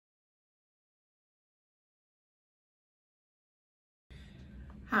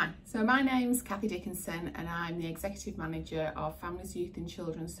Hi, so my name's Dickinson and I'm the Executive Manager of Families, Youth and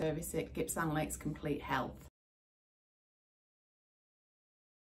Children's Service at Gippsland Lakes Complete Health.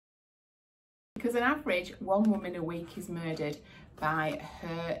 Because on average, one woman a week is murdered by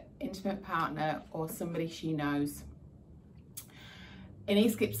her intimate partner or somebody she knows. In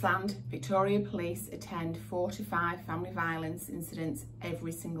East Gippsland, Victoria Police attend 4 to 5 family violence incidents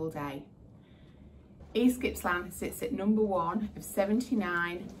every single day. East Gippsland sits at number 1 of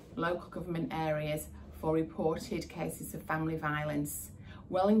 79 local government areas for reported cases of family violence.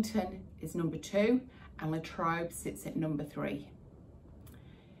 Wellington is number 2 and Latrobe sits at number 3.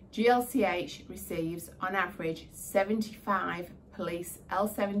 GLCH receives on average 75 police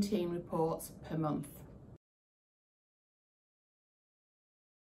L17 reports per month.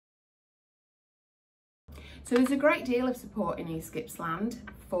 So there's a great deal of support in East Gippsland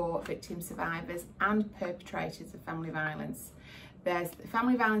for victim survivors and perpetrators of family violence. There's the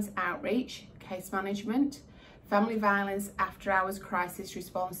Family Violence Outreach, Case Management, Family Violence After Hours Crisis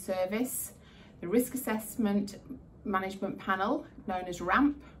Response Service, the Risk Assessment Management Panel, known as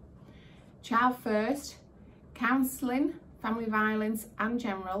RAMP, Child First, Counselling, Family Violence and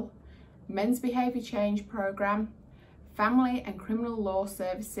General, Men's Behaviour Change Programme, Family and Criminal Law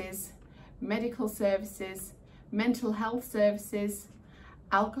Services, Medical Services, Mental Health Services,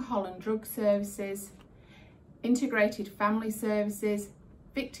 Alcohol and Drug Services, Integrated Family Services,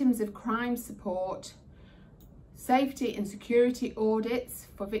 Victims of Crime Support, Safety and Security Audits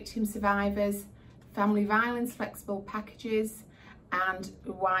for victim survivors, Family Violence Flexible Packages and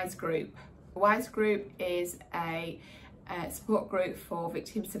the WISE Group. The WISE Group is a support group for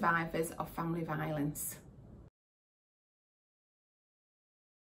victim survivors of family violence.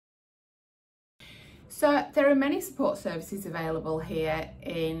 So there are many support services available here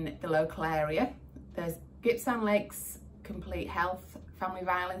in the local area. There's Gippsland Lakes Complete Health Family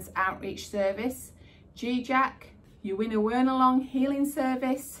Violence Outreach Service, GJAC, Uwina Healing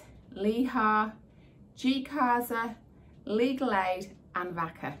Service, LEHA, GCASA, Legal Aid and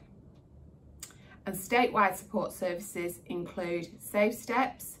VACA. And statewide support services include Safe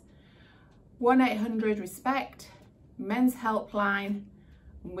Steps, 1-800-RESPECT, Men's Helpline,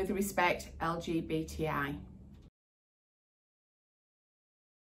 and With Respect LGBTI.